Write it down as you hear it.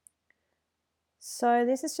So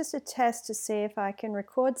this is just a test to see if I can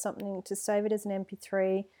record something to save it as an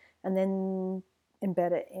MP3 and then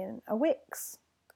embed it in a Wix.